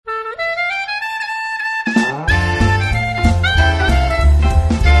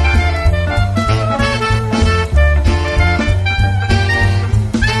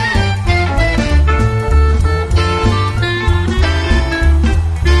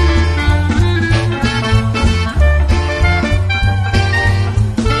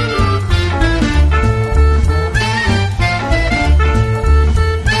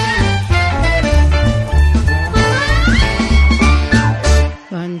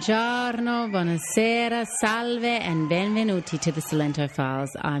Buongiorno, buonasera, salve and benvenuti to the Salento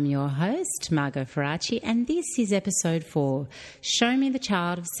Files. I'm your host, Margot Ferracci, and this is episode 4, Show Me the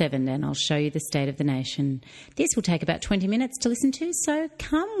Child of 7 and I'll show you the state of the nation. This will take about 20 minutes to listen to, so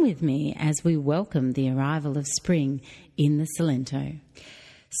come with me as we welcome the arrival of spring in the Salento.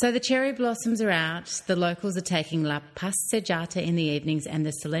 So the cherry blossoms are out, the locals are taking la passeggiata in the evenings, and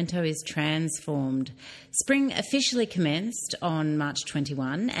the Salento is transformed. Spring officially commenced on March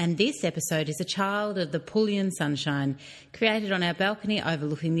 21, and this episode is a child of the Pulian sunshine created on our balcony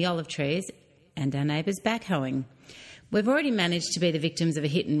overlooking the olive trees and our neighbours backhoeing. We've already managed to be the victims of a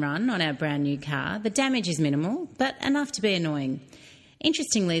hit and run on our brand new car. The damage is minimal, but enough to be annoying.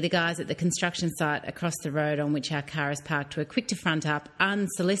 Interestingly, the guys at the construction site across the road on which our car is parked were quick to front up,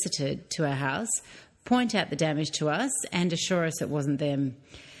 unsolicited, to our house, point out the damage to us and assure us it wasn't them.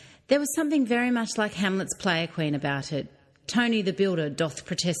 There was something very much like Hamlet's player queen about it. Tony the builder doth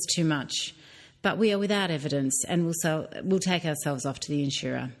protest too much, but we are without evidence and we'll take ourselves off to the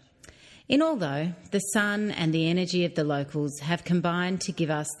insurer. In all, though, the sun and the energy of the locals have combined to give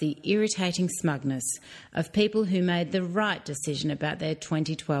us the irritating smugness of people who made the right decision about their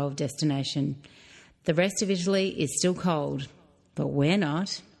 2012 destination. The rest of Italy is still cold, but we're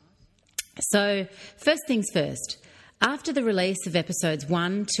not. So, first things first. After the release of episodes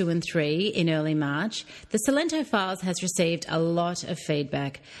 1, 2 and 3 in early March, the Salento Files has received a lot of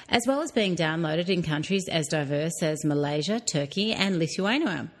feedback, as well as being downloaded in countries as diverse as Malaysia, Turkey and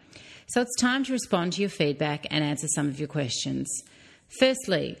Lithuania. So it's time to respond to your feedback and answer some of your questions.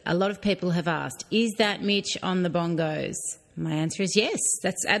 Firstly, a lot of people have asked, is that Mitch on the bongos? My answer is yes,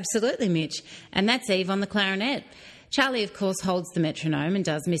 that's absolutely Mitch. And that's Eve on the clarinet. Charlie, of course, holds the metronome and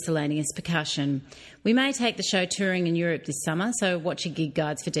does miscellaneous percussion. We may take the show touring in Europe this summer, so watch your gig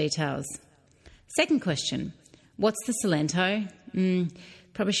guides for details. Second question, what's the Salento?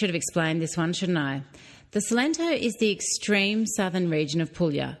 Probably should have explained this one, shouldn't I? The Salento is the extreme southern region of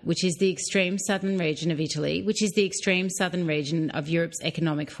Puglia, which is the extreme southern region of Italy, which is the extreme southern region of Europe's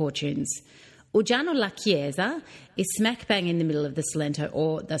economic fortunes. Uggiano la Chiesa is smack bang in the middle of the Salento,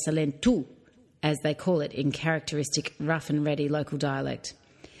 or the Salento, as they call it in characteristic rough and ready local dialect.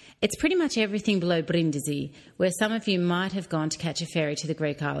 It's pretty much everything below Brindisi, where some of you might have gone to catch a ferry to the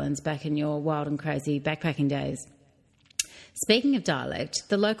Greek islands back in your wild and crazy backpacking days. Speaking of dialect,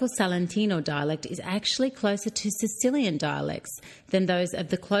 the local Salentino dialect is actually closer to Sicilian dialects than those of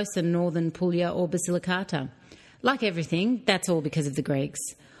the closer northern Puglia or Basilicata. Like everything, that's all because of the Greeks.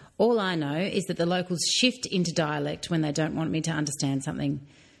 All I know is that the locals shift into dialect when they don't want me to understand something.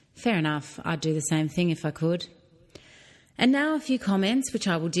 Fair enough, I'd do the same thing if I could. And now a few comments which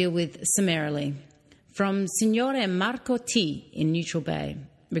I will deal with summarily. From Signore Marco T in Neutral Bay,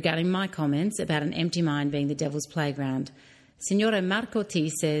 regarding my comments about an empty mind being the devil's playground. Signore Marco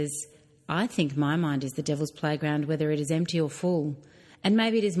T says, I think my mind is the devil's playground whether it is empty or full, and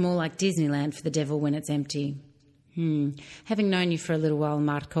maybe it is more like Disneyland for the devil when it's empty. Having known you for a little while,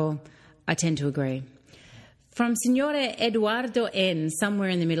 Marco, I tend to agree. From Signore Eduardo N, somewhere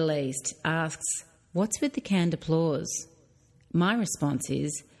in the Middle East, asks, what's with the canned applause? My response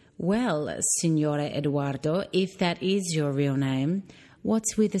is, well, Signore Eduardo, if that is your real name,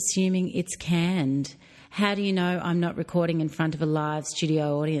 what's with assuming it's canned? How do you know I'm not recording in front of a live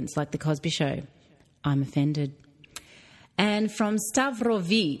studio audience like The Cosby Show? I'm offended. And from Stavro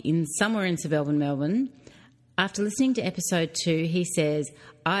V, somewhere in suburban Melbourne, after listening to episode 2, he says,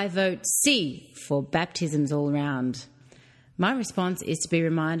 I vote C for baptisms all round. My response is to be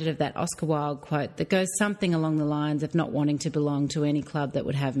reminded of that Oscar Wilde quote that goes something along the lines of not wanting to belong to any club that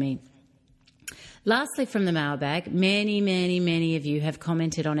would have me. Lastly, from the mailbag, many of you have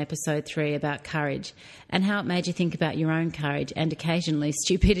commented on episode 3 about courage and how it made you think about your own courage and occasionally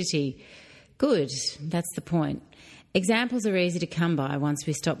stupidity. Good, that's the point. Examples are easy to come by once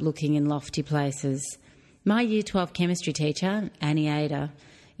we stop looking in lofty places. My Year 12 chemistry teacher, Annie Ada,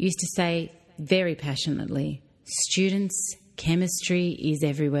 used to say very passionately, students, chemistry is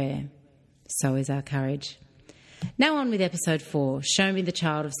everywhere. So is our courage. Now on with episode 4, Show Me the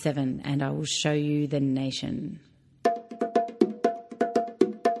Child of 7 and I will show you the nation.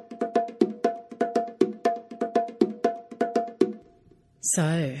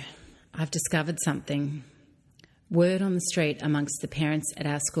 So, I've discovered something. Word on the street amongst the parents at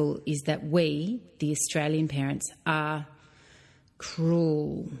our school is that we, the Australian parents, are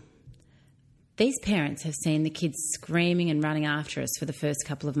cruel. These parents have seen the kids screaming and running after us for the first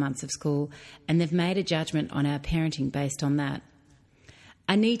couple of months of school, and they've made a judgment on our parenting based on that.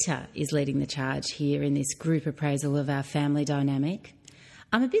 Anita is leading the charge here in this group appraisal of our family dynamic.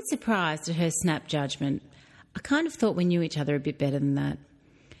 I'm a bit surprised at her snap judgment. I kind of thought we knew each other a bit better than that.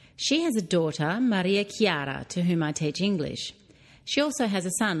 She has a daughter, Maria Chiara, to whom I teach English. She also has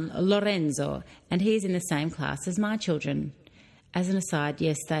a son, Lorenzo, and he is in the same class as my children. As an aside,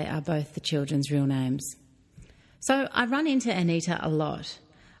 yes, they are both the children's real names. So I run into Anita a lot.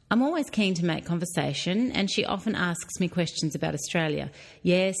 I'm always keen to make conversation, and she often asks me questions about Australia.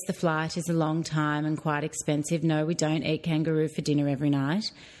 Yes, the flight is a long time and quite expensive. No, we don't eat kangaroo for dinner every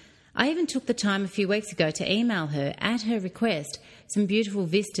night. I even took the time a few weeks ago to email her, at her request, some beautiful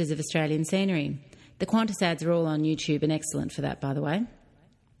vistas of Australian scenery. The Qantas ads are all on YouTube and excellent for that, by the way.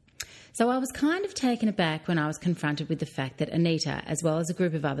 So I was kind of taken aback when I was confronted with the fact that Anita, as well as a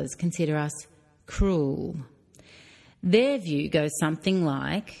group of others, consider us cruel. Their view goes something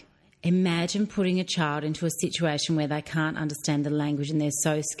like, imagine putting a child into a situation where they can't understand the language and they're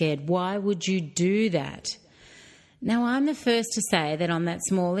so scared. Why would you do that? Now, I'm the first to say that on that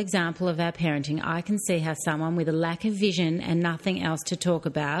small example of our parenting, I can see how someone with a lack of vision and nothing else to talk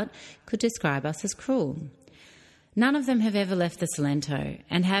about could describe us as cruel. None of them have ever left the Salento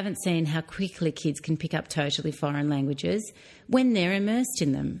and haven't seen how quickly kids can pick up totally foreign languages when they're immersed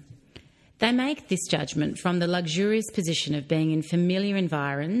in them. They make this judgment from the luxurious position of being in familiar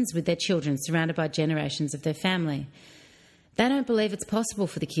environs with their children surrounded by generations of their family. They don't believe it's possible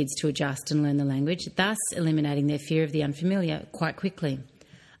for the kids to adjust and learn the language, thus eliminating their fear of the unfamiliar quite quickly.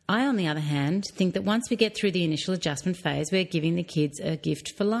 I, on the other hand, think that once we get through the initial adjustment phase, we're giving the kids a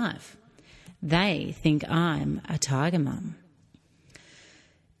gift for life. They think I'm a Tigermum.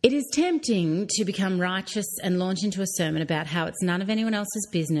 It is tempting to become righteous and launch into a sermon about how it's none of anyone else's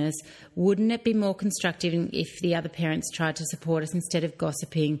business. Wouldn't it be more constructive if the other parents tried to support us instead of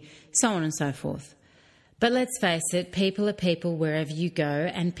gossiping, so on and so forth? But let's face it, people are people wherever you go,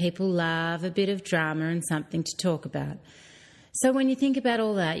 and people love a bit of drama and something to talk about. So when you think about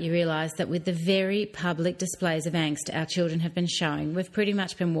all that, you realise that with the very public displays of angst our children have been showing, we've pretty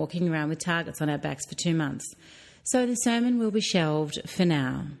much been walking around with targets on our backs for 2 months. So the sermon will be shelved for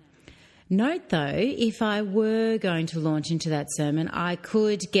now. Note, though, if I were going to launch into that sermon, I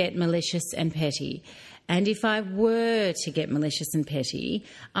could get malicious and petty. And if I were to get malicious and petty,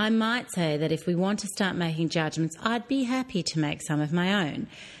 I might say that if we want to start making judgments, I'd be happy to make some of my own,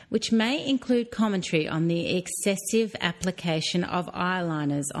 which may include commentary on the excessive application of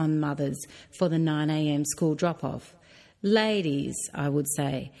eyeliners on mothers for the 9 a.m. school drop-off. Ladies, I would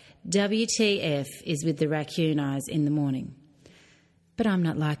say, WTF is with the raccoon eyes in the morning. But I'm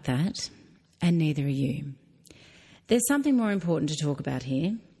not like that, and neither are you. There's something more important to talk about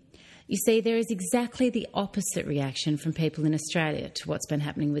here. You see, there is exactly the opposite reaction from people in Australia to what's been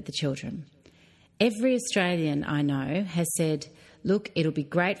happening with the children. Every Australian I know has said, look, it'll be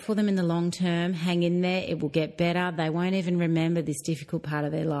great for them in the long term, hang in there, it will get better, they won't even remember this difficult part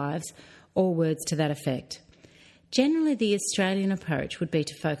of their lives, or words to that effect. Generally, the Australian approach would be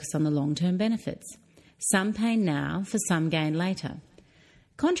to focus on the long-term benefits. Some pain now for some gain later.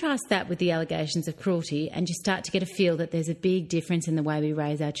 Contrast that with the allegations of cruelty and you start to get a feel that there's a big difference in the way we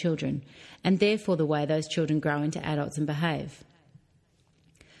raise our children and therefore the way those children grow into adults and behave.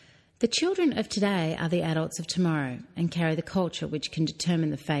 The children of today are the adults of tomorrow and carry the culture which can determine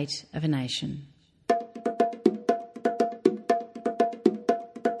the fate of a nation.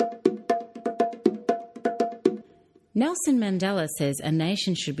 Nelson Mandela says a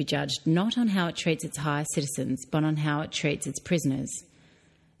nation should be judged not on how it treats its high citizens, but on how it treats its prisoners.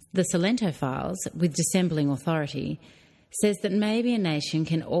 The Salento Files, with dissembling authority, says that maybe a nation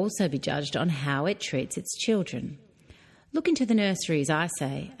can also be judged on how it treats its children. Look into the nurseries, I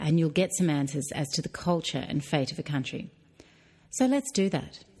say, and you'll get some answers as to the culture and fate of a country. So let's do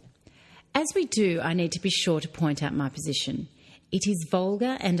that. As we do, I need to be sure to point out my position. It is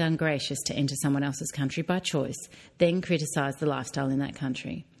vulgar and ungracious to enter someone else's country by choice, then criticise the lifestyle in that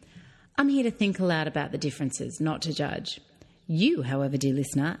country. I'm here to think aloud about the differences, not to judge. You, however, dear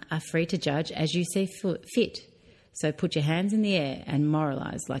listener, are free to judge as you see fit. So put your hands in the air and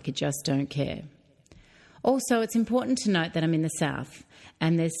moralise like you just don't care. Also, it's important to note that I'm in the south,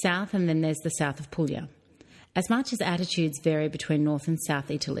 and there's south and then there's the south of Puglia. As much as attitudes vary between North and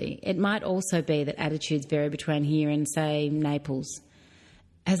South Italy, it might also be that attitudes vary between here and, say, Naples.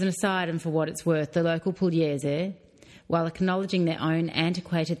 As an aside, and for what it's worth, the local Pugliese, while acknowledging their own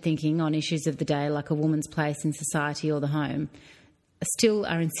antiquated thinking on issues of the day like a woman's place in society or the home, still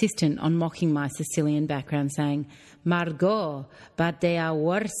are insistent on mocking my Sicilian background, saying, Margot, but they are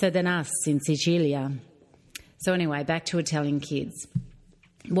worse than us in Sicilia. So anyway, back to Italian kids.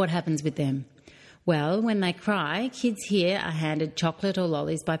 What happens with them? Well, when they cry, kids here are handed chocolate or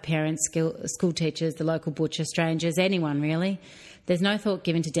lollies by parents, school teachers, the local butcher, strangers, anyone really. There's no thought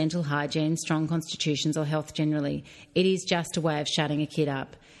given to dental hygiene, strong constitutions or health generally. It is just a way of shutting a kid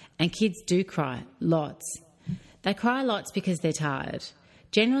up. and kids do cry lots. They cry lots because they're tired.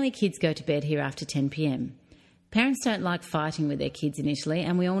 Generally, kids go to bed here after 10 p.m. Parents don't like fighting with their kids in Italy,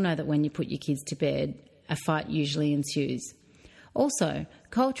 and we all know that when you put your kids to bed, a fight usually ensues. Also,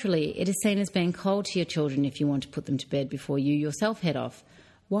 culturally, it is seen as being cold to your children if you want to put them to bed before you yourself head off.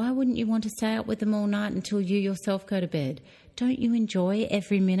 Why wouldn't you want to stay up with them all night until you yourself go to bed? Don't you enjoy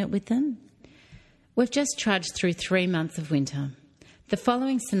every minute with them? We've just trudged through 3 months of winter. The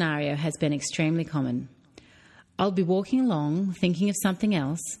following scenario has been extremely common. I'll be walking along, thinking of something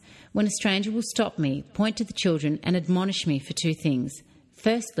else, when a stranger will stop me, point to the children and admonish me for 2 things.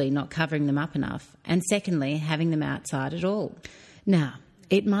 Firstly, not covering them up enough, and secondly, having them outside at all. Now,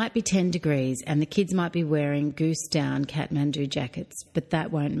 it might be 10 degrees and the kids might be wearing goose-down Kathmandu jackets, but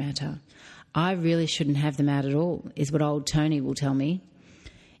that won't matter. I really shouldn't have them out at all, is what old Tony will tell me.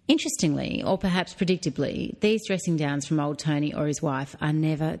 Interestingly, or perhaps predictably, these dressing downs from old Tony or his wife are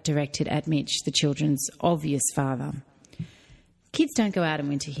never directed at Mitch, the children's obvious father. Kids don't go out in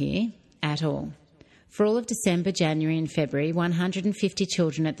winter here at all. For all of December, January and February, 150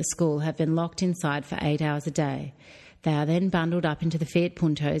 children at the school have been locked inside for 8 hours a day. They are then bundled up into the Fiat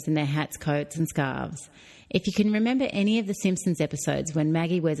Puntos in their hats, coats and scarves. If you can remember any of the Simpsons episodes when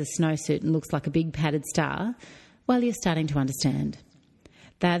Maggie wears a snowsuit and looks like a big padded star, well, you're starting to understand.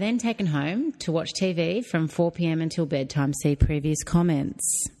 They are then taken home to watch TV from 4 p.m. until bedtime. See previous comments.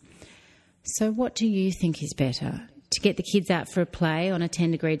 So what do you think is better? To get the kids out for a play on a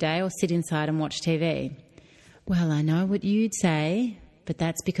 10-degree day or sit inside and watch TV? Well, I know what you'd say, but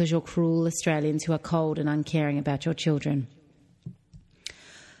that's because you're cruel Australians who are cold and uncaring about your children.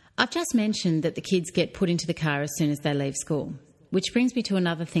 I've just mentioned that the kids get put into the car as soon as they leave school, which brings me to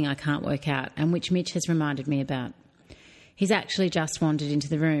another thing I can't work out and which Mitch has reminded me about. He's actually just wandered into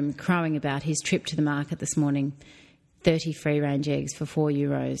the room crowing about his trip to the market this morning. 30 free-range eggs for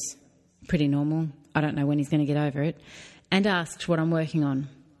 €4. Pretty normal. I don't know when he's going to get over it. And asked what I'm working on.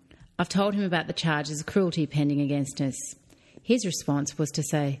 I've told him about the charges of cruelty pending against us. His response was to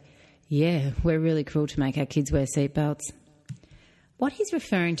say, yeah, we're really cruel to make our kids wear seatbelts. What he's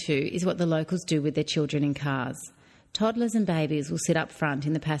referring to is what the locals do with their children in cars. Toddlers and babies will sit up front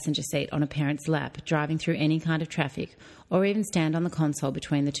in the passenger seat on a parent's lap, driving through any kind of traffic, or even stand on the console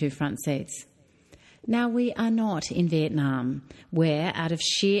between the 2 front seats. Now, we are not in Vietnam, where, out of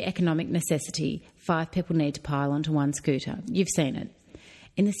sheer economic necessity, 5 people need to pile onto one scooter. You've seen it.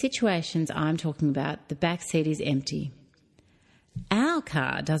 In the situations I'm talking about, the back seat is empty. Our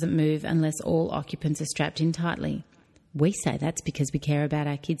car doesn't move unless all occupants are strapped in tightly. We say that's because we care about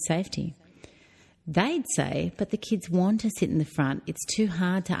our kids' safety. They'd say, but the kids want to sit in the front. It's too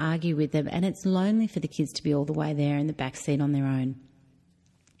hard to argue with them, and it's lonely for the kids to be all the way there in the back seat on their own.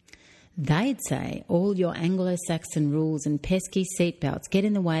 They'd say all your Anglo-Saxon rules and pesky seatbelts get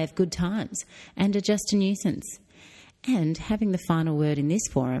in the way of good times and are just a nuisance. And having the final word in this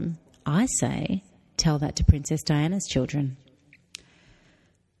forum, I say, tell that to Princess Diana's children.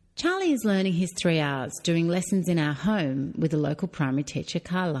 Charlie is learning his 3 R's, doing lessons in our home with a local primary teacher,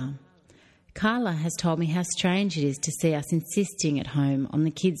 Carla. Carla has told me how strange it is to see us insisting at home on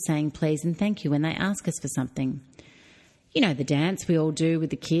the kids saying please and thank you when they ask us for something. You know, the dance we all do with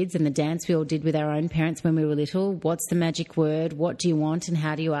the kids and the dance we all did with our own parents when we were little. What's the magic word? What do you want and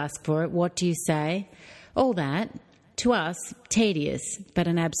how do you ask for it? What do you say? All that, to us, tedious, but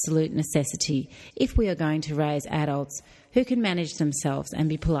an absolute necessity if we are going to raise adults who can manage themselves and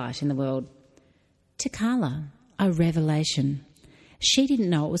be polite in the world. To Carla, a revelation. She didn't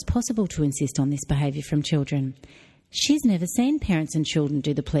know it was possible to insist on this behaviour from children. She's never seen parents and children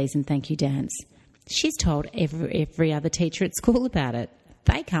do the please and thank you dance. She's told every other teacher at school about it.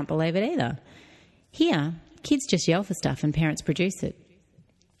 They can't believe it either. Here, kids just yell for stuff and parents produce it.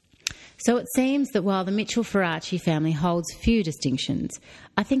 So it seems that while the Mitchell-Faraci family holds few distinctions,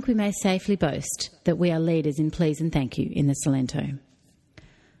 I think we may safely boast that we are leaders in please and thank you in the Salento.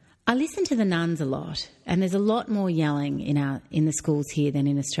 I listen to the nuns a lot, and there's a lot more yelling in the schools here than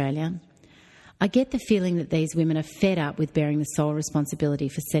in Australia. I get the feeling that these women are fed up with bearing the sole responsibility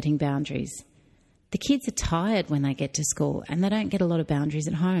for setting boundaries. The kids are tired when they get to school, and they don't get a lot of boundaries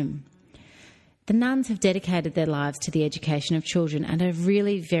at home. The nuns have dedicated their lives to the education of children and are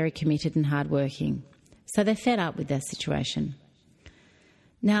really very committed and hardworking. So they're fed up with their situation.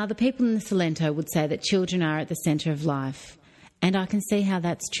 Now, the people in the Salento would say that children are at the centre of life. And I can see how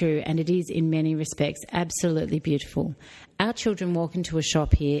that's true, and it is in many respects absolutely beautiful. Our children walk into a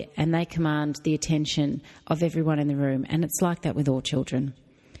shop here and they command the attention of everyone in the room, and it's like that with all children.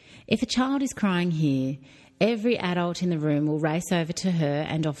 If a child is crying here, every adult in the room will race over to her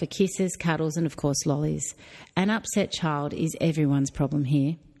and offer kisses, cuddles and, of course, lollies. An upset child is everyone's problem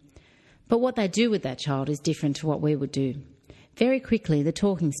here. But what they do with that child is different to what we would do. Very quickly, the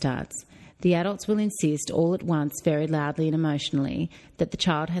talking starts. The adults will insist all at once, very loudly and emotionally, that the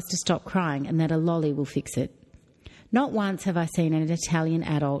child has to stop crying and that a lolly will fix it. Not once have I seen an Italian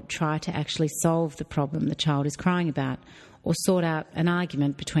adult try to actually solve the problem the child is crying about or sort out an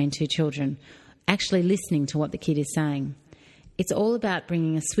argument between two children, actually listening to what the kid is saying. It's all about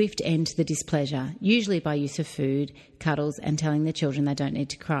bringing a swift end to the displeasure, usually by use of food, cuddles, and telling the children they don't need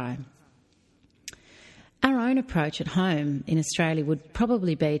to cry. Our own approach at home in Australia would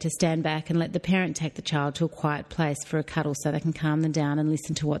probably be to stand back and let the parent take the child to a quiet place for a cuddle so they can calm them down and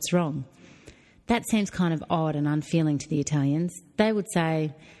listen to what's wrong. That seems kind of odd and unfeeling to the Italians. They would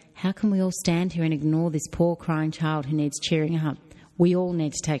say, how can we all stand here and ignore this poor crying child who needs cheering up? We all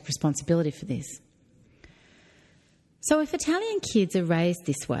need to take responsibility for this. So if Italian kids are raised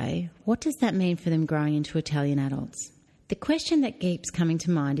this way, what does that mean for them growing into Italian adults? The question that keeps coming to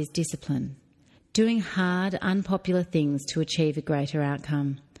mind is discipline. Doing hard, unpopular things to achieve a greater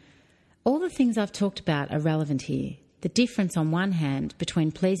outcome. All the things I've talked about are relevant here. The difference on one hand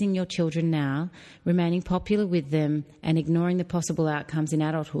between pleasing your children now, remaining popular with them and ignoring the possible outcomes in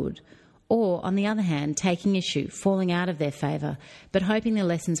adulthood, or on the other hand, taking issue, falling out of their favour, but hoping the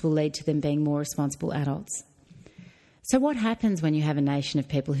lessons will lead to them being more responsible adults. So what happens when you have a nation of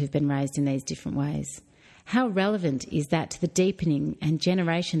people who've been raised in these different ways? How relevant is that to the deepening and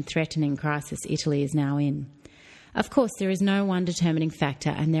generation-threatening crisis Italy is now in? Of course, there is no one determining factor,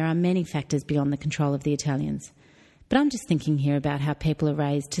 and there are many factors beyond the control of the Italians. But I'm just thinking here about how people are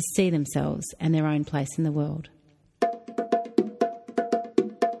raised to see themselves and their own place in the world.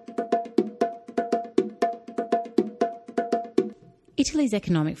 Italy's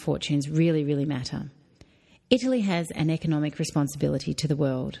economic fortunes really, really matter. Italy has an economic responsibility to the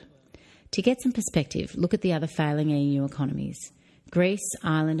world. To get some perspective, look at the other failing EU economies. Greece,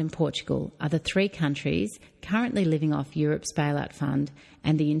 Ireland and Portugal are the three countries currently living off Europe's bailout fund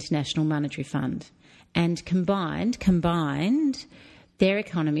and the International Monetary Fund. And combined, their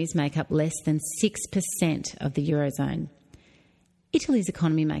economies make up less than 6% of the Eurozone. Italy's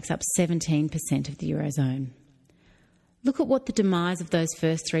economy makes up 17% of the Eurozone. Look at what the demise of those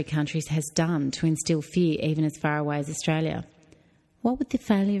first three countries has done to instil fear even as far away as Australia. What would the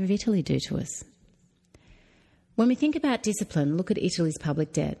failure of Italy do to us? When we think about discipline, look at Italy's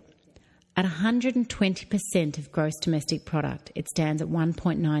public debt. At 120% of gross domestic product, it stands at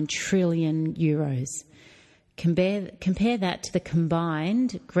 1.9 trillion euros. Compare that to the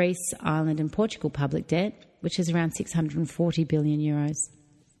combined Greece, Ireland and Portugal public debt, which is around 640 billion euros.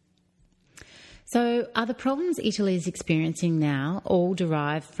 So are the problems Italy is experiencing now all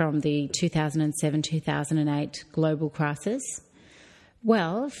derived from the 2007-2008 global crisis?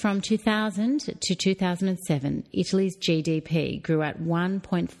 Well, from 2000 to 2007, Italy's GDP grew at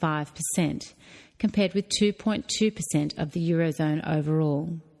 1.5%, compared with 2.2% of the Eurozone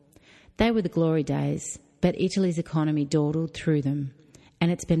overall. They were the glory days, but Italy's economy dawdled through them, and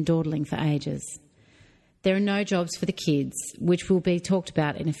it's been dawdling for ages. There are no jobs for the kids, which will be talked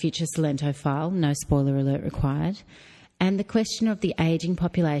about in a future Salento file, no spoiler alert required, and the question of the ageing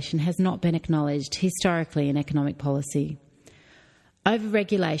population has not been acknowledged historically in economic policy.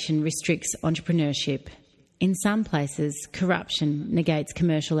 Overregulation restricts entrepreneurship. In some places, corruption negates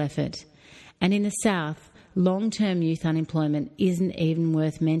commercial effort. And in the South, long-term youth unemployment isn't even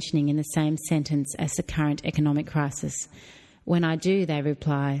worth mentioning in the same sentence as the current economic crisis. When I do, they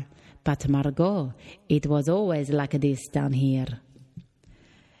reply, "But Margot, it was always like this down here."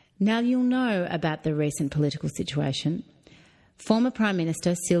 Now you'll know about the recent political situation. Former Prime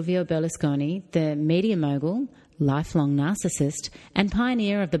Minister Silvio Berlusconi, the media mogul, lifelong narcissist and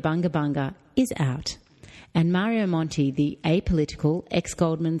pioneer of the bunga bunga, is out. And Mario Monti, the apolitical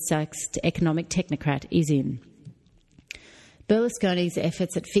ex-Goldman Sachs economic technocrat, is in. Berlusconi's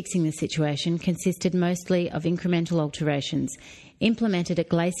efforts at fixing the situation consisted mostly of incremental alterations implemented at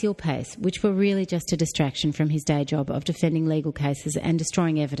glacial pace, which were really just a distraction from his day job of defending legal cases and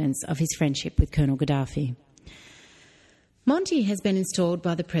destroying evidence of his friendship with Colonel Gaddafi. Monti has been installed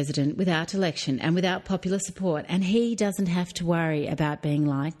by the President without election and without popular support, and he doesn't have to worry about being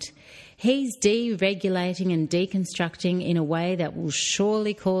liked. He's deregulating and deconstructing in a way that will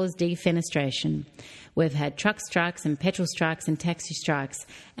surely cause defenestration. We've had truck strikes and petrol strikes and taxi strikes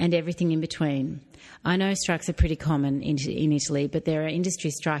and everything in between. I know strikes are pretty common in Italy, but there are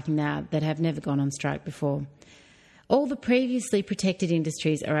industries striking now that have never gone on strike before. All the previously protected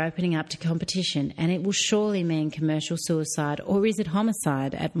industries are opening up to competition, and it will surely mean commercial suicide, or is it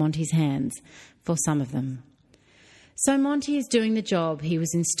homicide, at Monti's hands for some of them. So Monti is doing the job he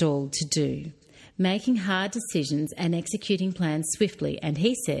was installed to do, making hard decisions and executing plans swiftly, and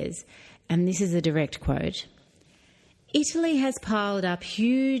he says, and this is a direct quote, "Italy has piled up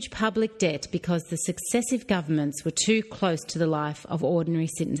huge public debt because the successive governments were too close to the life of ordinary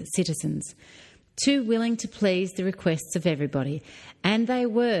citizens, too willing to please the requests of everybody, and they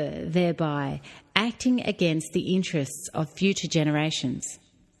were, thereby, acting against the interests of future generations."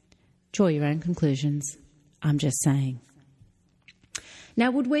 Draw your own conclusions. I'm just saying. Now,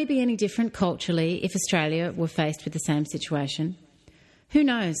 would we be any different culturally if Australia were faced with the same situation? Who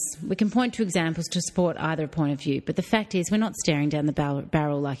knows? We can point to examples to support either point of view, but the fact is we're not staring down the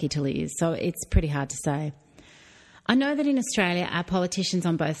barrel like Italy is, so it's pretty hard to say. I know that in Australia our politicians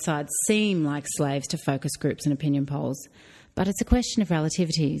on both sides seem like slaves to focus groups and opinion polls, but it's a question of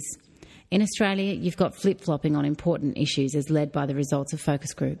relativities. In Australia, you've got flip-flopping on important issues as led by the results of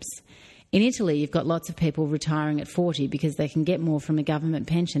focus groups. In Italy, you've got lots of people retiring at 40 because they can get more from a government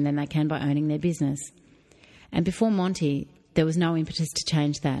pension than they can by owning their business. And before Monti, there was no impetus to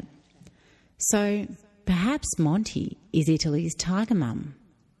change that. So perhaps Monti is Italy's Tigermum.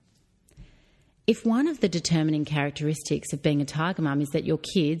 If one of the determining characteristics of being a Tigermum is that your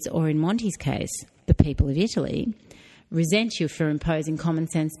kids, or in Monti's case, the people of Italy, resent you for imposing common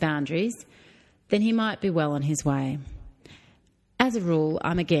sense boundaries, then he might be well on his way. As a rule,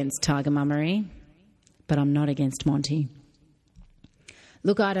 I'm against Tigermummery, but I'm not against Monti.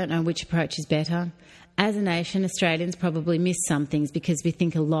 Look, I don't know which approach is better. As a nation, Australians probably miss some things because we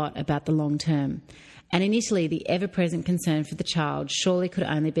think a lot about the long term. And in Italy, the ever-present concern for the child surely could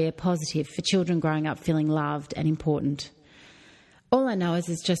only be a positive for children growing up feeling loved and important. All I know is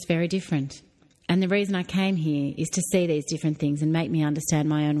it's just very different. And the reason I came here is to see these different things and make me understand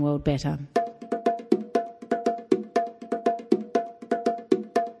my own world better.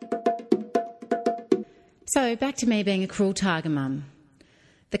 So, back to me being a cruel Tigermum.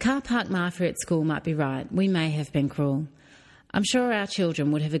 The car park mafia at school might be right. We may have been cruel. I'm sure our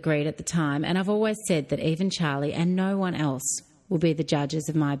children would have agreed at the time, and I've always said that even Charlie and no one else will be the judges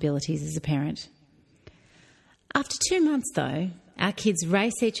of my abilities as a parent. After 2 months, though, our kids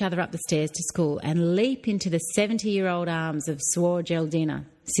race each other up the stairs to school and leap into the 70-year-old arms of Suor Geraldina,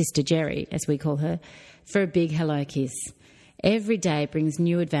 Sister Jerry, as we call her, for a big hello kiss. Every day brings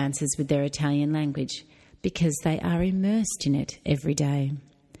new advances with their Italian language because they are immersed in it every day.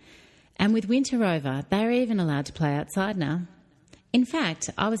 And with winter over, they're even allowed to play outside now. In fact,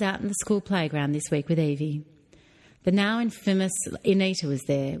 I was out in the school playground this week with Evie. The now infamous Anita was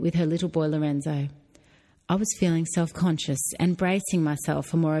there with her little boy Lorenzo. I was feeling self-conscious and bracing myself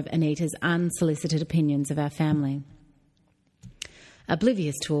for more of Anita's unsolicited opinions of our family.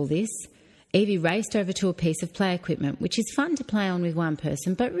 Oblivious to all this, Evie raced over to a piece of play equipment, which is fun to play on with one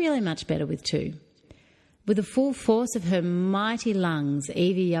person, but really much better with two. With the full force of her mighty lungs,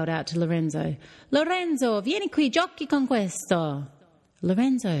 Evie yelled out to Lorenzo, "Lorenzo, vieni qui, giochi con questo."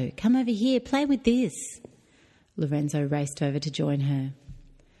 "Lorenzo, come over here, play with this." Lorenzo raced over to join her.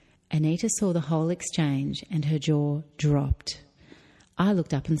 Anita saw the whole exchange and her jaw dropped. I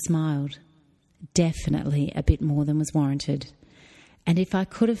looked up and smiled. Definitely a bit more than was warranted. And if I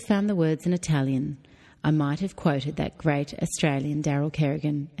could have found the words in Italian, I might have quoted that great Australian Daryl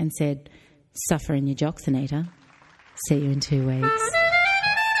Kerrigan and said, "Suffer in your jocks, Anita. See you in 2 weeks."